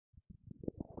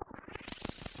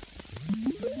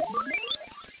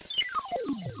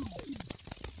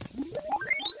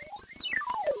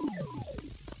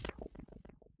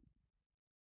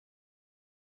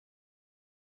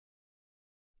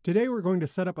Today we're going to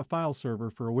set up a file server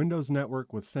for a Windows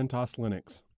network with CentOS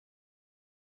Linux.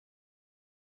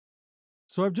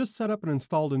 So I've just set up and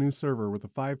installed a new server with a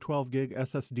 512 gig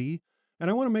SSD, and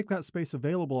I want to make that space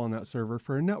available on that server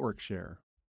for a network share.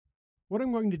 What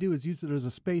I'm going to do is use it as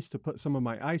a space to put some of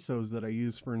my ISOs that I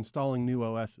use for installing new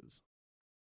OSs.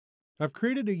 I've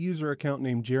created a user account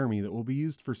named Jeremy that will be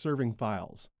used for serving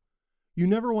files. You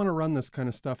never want to run this kind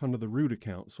of stuff under the root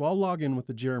account, so I'll log in with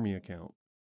the Jeremy account.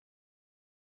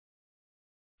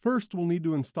 First, we'll need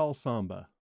to install Samba.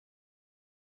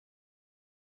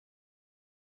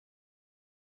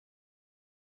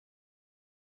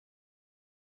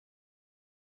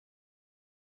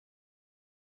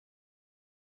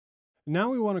 Now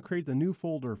we want to create the new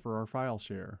folder for our file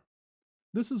share.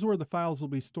 This is where the files will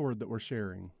be stored that we're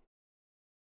sharing.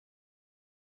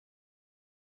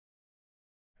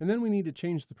 And then we need to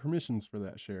change the permissions for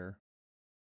that share.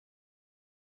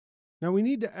 Now we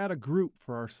need to add a group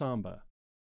for our Samba.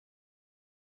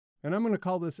 And I'm going to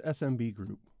call this SMB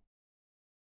group.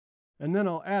 And then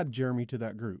I'll add Jeremy to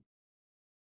that group.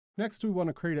 Next, we want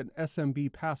to create an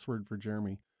SMB password for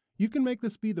Jeremy. You can make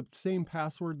this be the same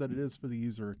password that it is for the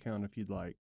user account if you'd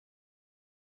like.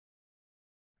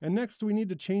 And next, we need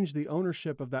to change the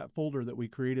ownership of that folder that we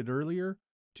created earlier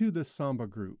to this Samba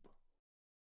group.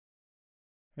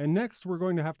 And next, we're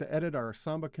going to have to edit our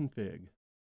Samba config.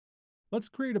 Let's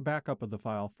create a backup of the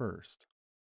file first.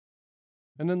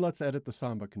 And then let's edit the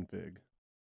Samba config.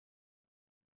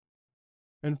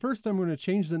 And first I'm going to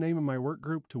change the name of my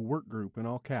workgroup to workgroup in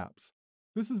all caps.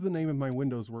 This is the name of my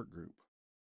Windows workgroup.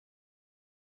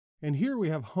 And here we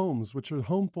have homes, which are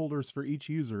home folders for each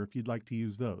user if you'd like to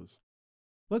use those.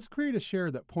 Let's create a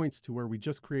share that points to where we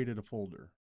just created a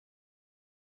folder.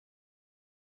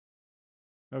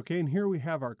 Okay, and here we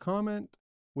have our comment.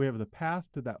 We have the path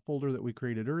to that folder that we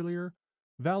created earlier.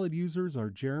 Valid users are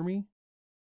Jeremy.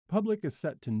 Public is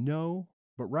set to no,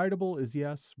 but writable is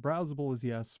yes, browsable is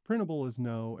yes, printable is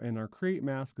no, and our create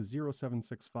mask is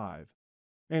 0765.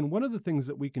 And one of the things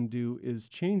that we can do is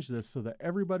change this so that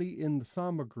everybody in the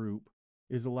Samba group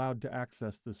is allowed to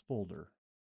access this folder.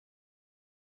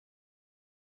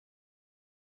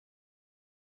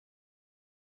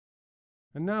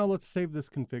 And now let's save this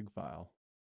config file.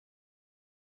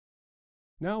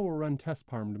 Now we'll run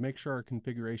testparm to make sure our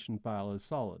configuration file is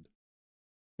solid.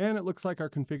 And it looks like our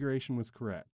configuration was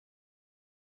correct.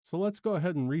 So let's go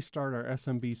ahead and restart our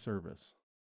SMB service.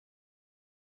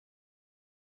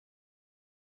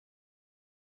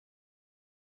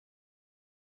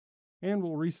 And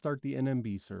we'll restart the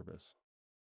NMB service.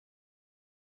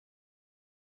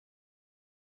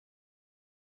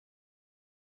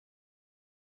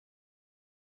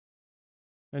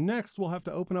 And next, we'll have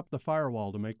to open up the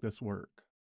firewall to make this work.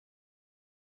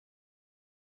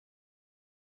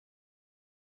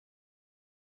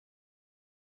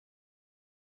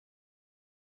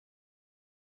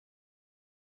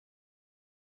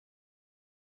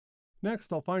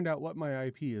 Next, I'll find out what my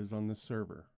IP is on this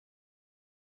server.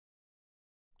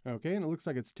 Okay, and it looks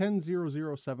like it's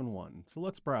 10.0071, so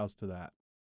let's browse to that.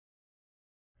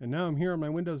 And now I'm here on my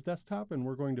Windows desktop, and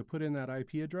we're going to put in that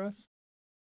IP address.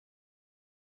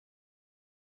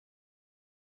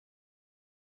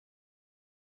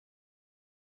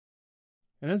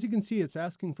 And as you can see, it's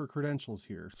asking for credentials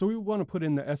here. So we want to put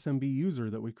in the SMB user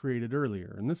that we created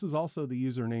earlier, and this is also the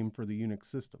username for the Unix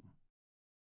system.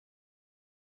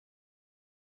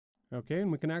 Okay,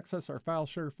 and we can access our file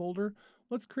share folder.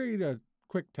 Let's create a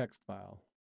quick text file.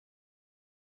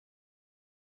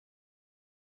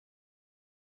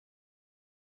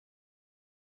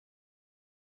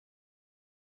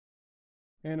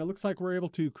 And it looks like we're able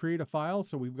to create a file,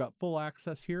 so we've got full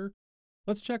access here.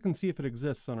 Let's check and see if it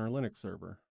exists on our Linux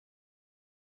server.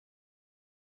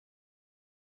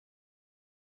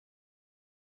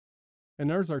 And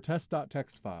there's our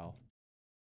test.txt file.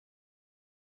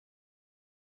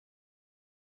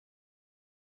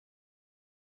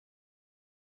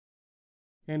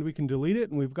 And we can delete it,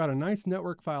 and we've got a nice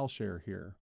network file share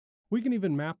here. We can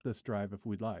even map this drive if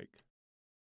we'd like.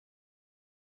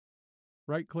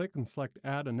 Right-click and select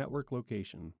Add a Network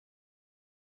Location.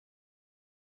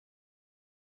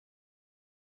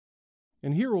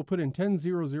 And here we'll put in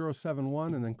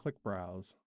 10.0071 and then click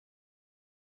Browse.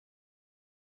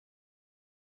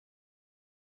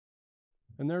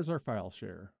 And there's our file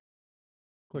share.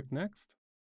 Click Next.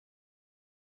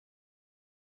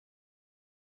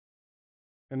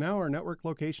 And now our network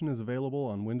location is available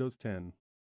on Windows 10.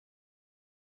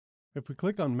 If we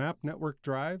click on Map Network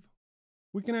Drive,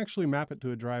 we can actually map it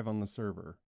to a drive on the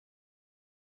server.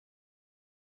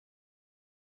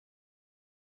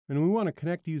 And we want to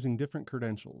connect using different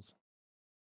credentials.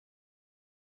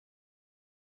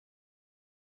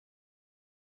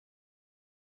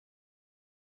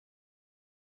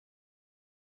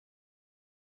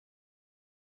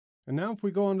 And now if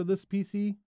we go onto this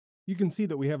PC, you can see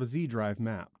that we have a Z drive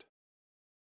mapped.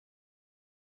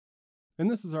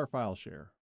 And this is our file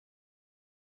share.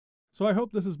 So I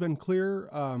hope this has been clear,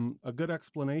 a good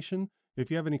explanation. If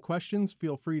you have any questions,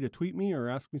 feel free to tweet me or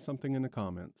ask me something in the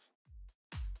comments.